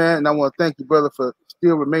here, man. And I want to thank you, brother, for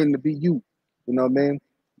still remaining to be you. You know what I mean?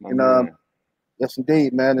 My And man. yes,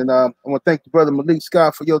 indeed, man. And I want to thank you, brother Malik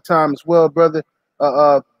Scott, for your time as well, brother.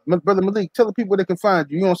 Brother Malik, tell the people they can find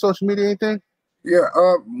you. You on social media, anything? Yeah,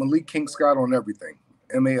 Malik King Scott on everything.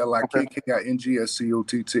 Okay.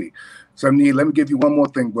 MALIKKINGSCOTT. So let me give you one more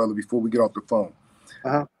thing, brother, before we get off the phone.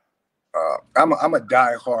 Uh-huh. I'm a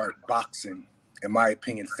diehard boxing, in my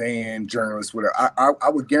opinion, fan, journalist, whatever. I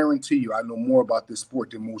would guarantee you I know more about this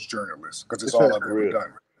sport than most journalists because it's Yes, all sir. I've ever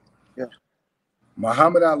done. Yeah.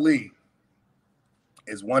 Muhammad Ali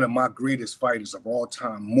is one of my greatest fighters of all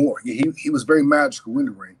time. He was very magical in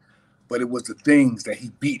the ring, but it was the things that he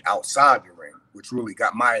beat outside the ring which really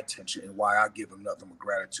got my attention and why I give him nothing but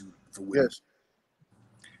gratitude for winning. Yes.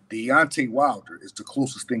 Deontay Wilder is the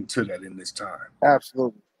closest thing to that in this time.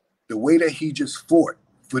 Absolutely. The way that he just fought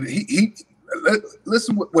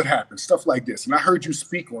listen what happened, stuff like this. And I heard you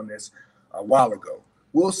speak on this a while ago.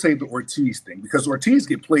 We'll say the Ortiz thing because Ortiz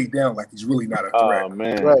get played down like he's really not a threat. Oh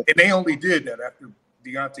man. Right. And they only did that after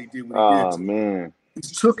Deontay did what he did. Oh man.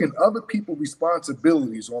 He's taking other people's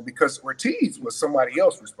responsibilities on because Ortiz was somebody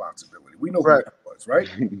else's responsibility. We know who that was, right?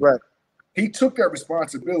 Right. He took that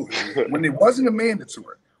responsibility when it wasn't a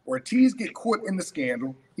mandatory. Ortiz get caught in the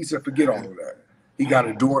scandal. He said, forget all of that. He got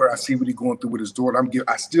a daughter. I see what he's going through with his daughter.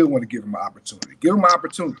 I still want to give him an opportunity. Give him an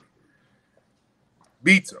opportunity.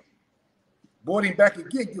 Beats him. brought him back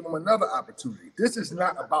again, give him another opportunity. This is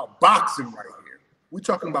not about boxing right here. We're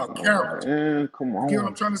talking about character. Man, come on. You get what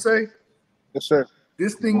I'm trying to say? Yes, sir.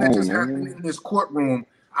 This thing that just happened in this courtroom,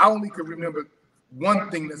 I only can remember one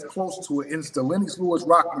thing that's close to it, and it's the Lennox Lewis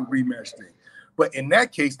Rockman rematch thing. But in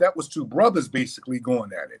that case, that was two brothers basically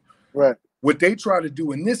going at it. Right. What they tried to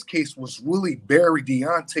do in this case was really bury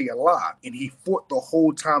Deontay alive, and he fought the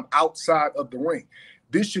whole time outside of the ring.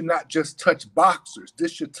 This should not just touch boxers.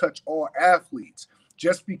 This should touch all athletes.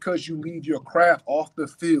 Just because you leave your craft off the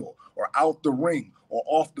field or out the ring or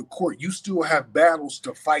off the court, you still have battles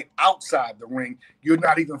to fight outside the ring. You're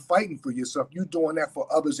not even fighting for yourself. You're doing that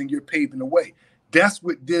for others, and you're paving the way. That's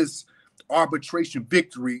what this arbitration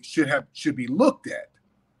victory should be looked at.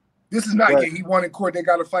 This is not, he won in court, they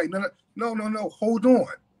got to fight. No. Hold on.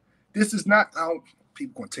 This is not,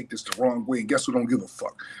 people going to take this the wrong way, and guess who don't give a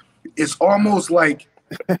fuck? It's almost like,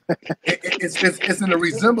 it's in a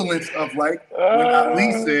resemblance of like when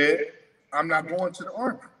Ali said, I'm not going to the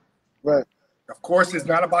army. Right. Of course, it's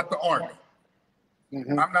not about the army.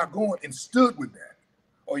 I'm not going, and stood with that.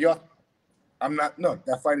 Oh, y'all,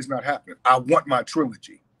 that fight is not happening. I want my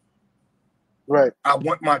trilogy. Right. I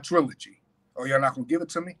want my trilogy. Oh, y'all not going to give it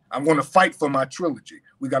to me? I'm going to fight for my trilogy.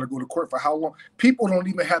 We got to go to court for how long? People don't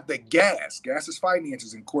even have the gas. Gas is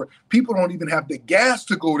finances in court. People don't even have the gas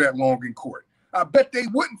to go that long in court. I bet they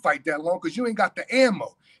wouldn't fight that long because you ain't got the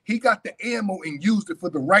ammo. He got the ammo and used it for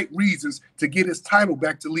the right reasons to get his title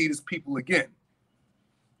back to lead his people again.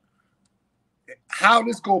 How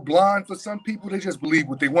this go blind for some people, they just believe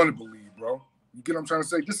what they want to believe, bro. You get what I'm trying to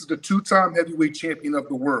say? This is the two-time heavyweight champion of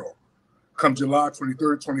the world. Come July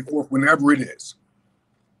 23rd, 24th, whenever it is.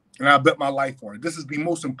 And I bet my life on it. This is the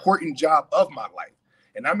most important job of my life.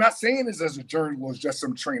 And I'm not saying this as a journalist, just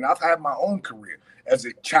some training. I've had my own career as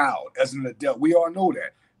a child, as an adult. We all know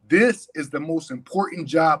that. This is the most important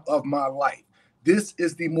job of my life. This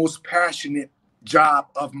is the most passionate job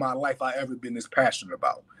of my life I've ever been this passionate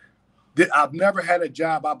about. I've never had a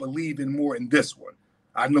job I believe in more than this one.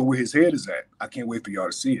 I know where his head is at. I can't wait for y'all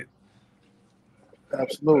to see it.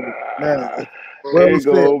 Absolutely, man. Well, it's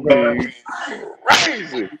gonna be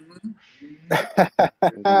crazy.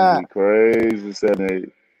 It's gonna be crazy,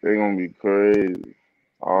 7-8. They're gonna be crazy.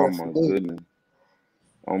 Oh my goodness.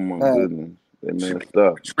 Oh my goodness. They messed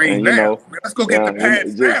up. And you know, let's go get the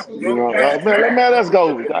pads now. You know, man, let's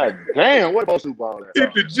go. God damn, what about Super Bowl?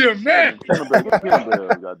 Hit the gym now.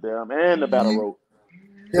 Goddamn, and the battle rope.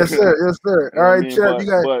 Yes, sir. Yes, sir. All right, Chad, you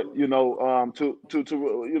got. But you know, to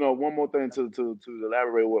you know, one more thing to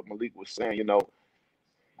elaborate what Malik was saying. You know,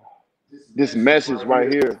 this message right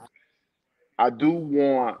here. I do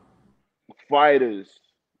want fighters,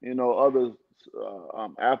 you know, other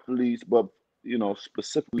athletes, but you know,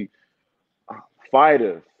 specifically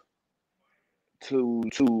fighters,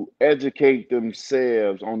 to educate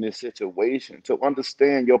themselves on this situation, to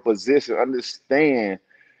understand your position, understand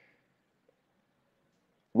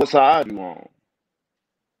what side you on.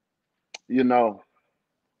 You know,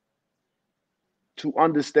 to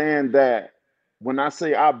understand that when I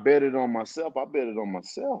say I bet it on myself, I bet it on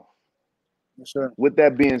myself. Sure. With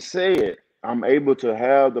that being said, I'm able to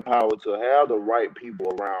have the power to have the right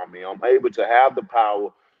people around me. I'm able to have the power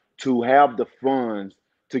to have the funds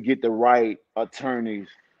to get the right attorneys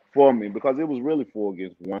for me, because it was really 4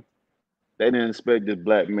 against 1. They didn't expect this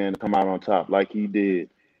black man to come out on top like he did.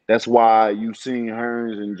 That's why you seen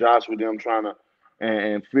Hearns and Joshua them trying to,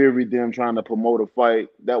 and Fury them trying to promote a fight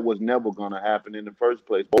that was never going to happen in the first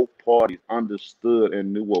place. Both parties understood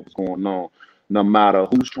and knew what was going on. No matter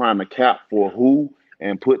who's trying to cap for who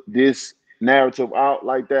and put this narrative out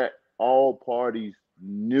like that, all parties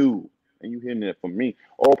knew. And you hearing that from me.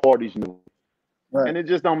 All parties knew. Right. And it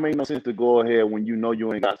just don't make no sense to go ahead when you know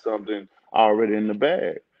you ain't got something already in the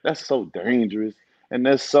bag. That's so dangerous. And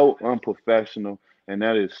that's so unprofessional. And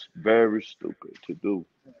that is very stupid to do.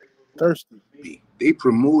 Thirsty. They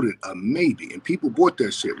promoted a maybe, and people bought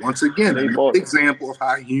that shit. Once again, an example of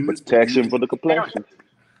how humans protection for the complexion.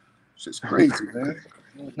 It's crazy,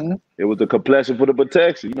 man. It was the complexion for the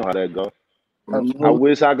protection. You know how that goes. I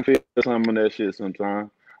wish I could feel some of that shit sometimes.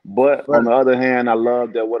 But on the other hand, I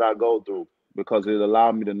love that what I go through, because it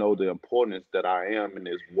allowed me to know the importance that I am in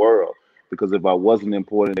this world. Because if I wasn't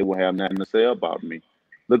important, they wouldn't have nothing to say about me.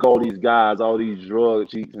 Look, all these guys, all these drug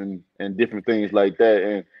cheats and different things like that.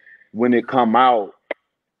 And when it come out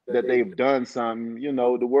that they've done something, you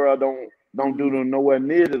know, the world don't do them nowhere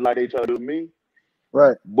near it like they try to do me.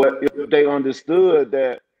 Right. But if they understood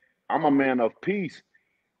that I'm a man of peace,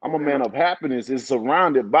 I'm a man of happiness, it's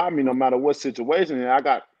surrounded by me no matter what situation. And I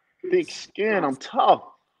got thick skin, I'm tough.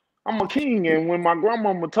 I'm a king. And when my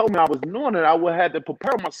grandmama told me I was doing it, I would have to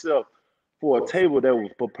prepare myself for a table that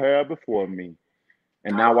was prepared before me.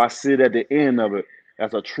 And now I sit at the end of it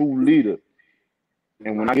as a true leader.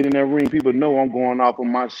 And when I get in that ring, people know I'm going off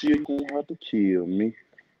on my shit. You're going to have to kill me.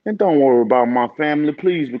 And don't worry about my family,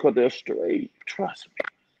 please, because they're straight. Trust me.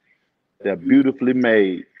 They're beautifully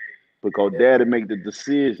made because daddy make the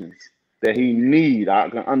decisions that he need. I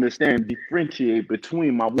can understand, differentiate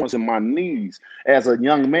between my wants and my needs as a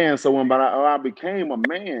young man. So when I became a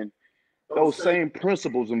man, those same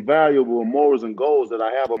principles and valuable morals and goals that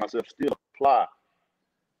I have of myself still apply.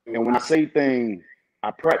 And when I say things, I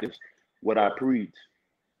practice what I preach.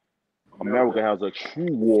 America has a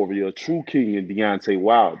true warrior, a true king in Deontay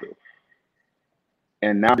Wilder.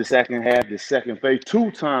 And now the second half, the second phase,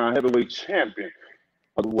 2-time heavyweight champion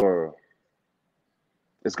of the world.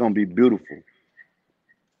 It's going to be beautiful.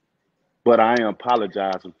 But I am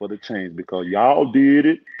apologizing for the change because y'all did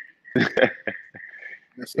it.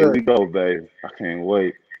 Yes, Here we go, baby. I can't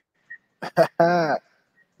wait.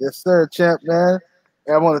 Yes, sir, champ, man.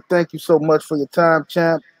 And I want to thank you so much for your time,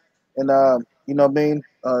 champ. And, you know what I mean?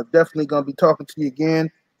 Definitely going to be talking to you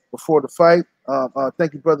again before the fight.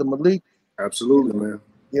 Thank you, Brother Malik. Absolutely, man.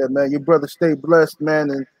 Yeah, man. Your brother stay blessed, man,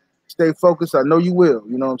 and stay focused. I know you will.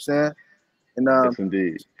 You know what I'm saying? And yes,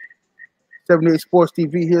 indeed. 78 Sports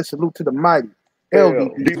TV here. Salute to the mighty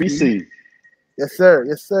LBC. Yes, sir.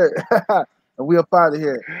 Yes, sir. And we up out of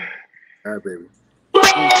here. All right, baby.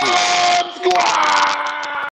 Squad!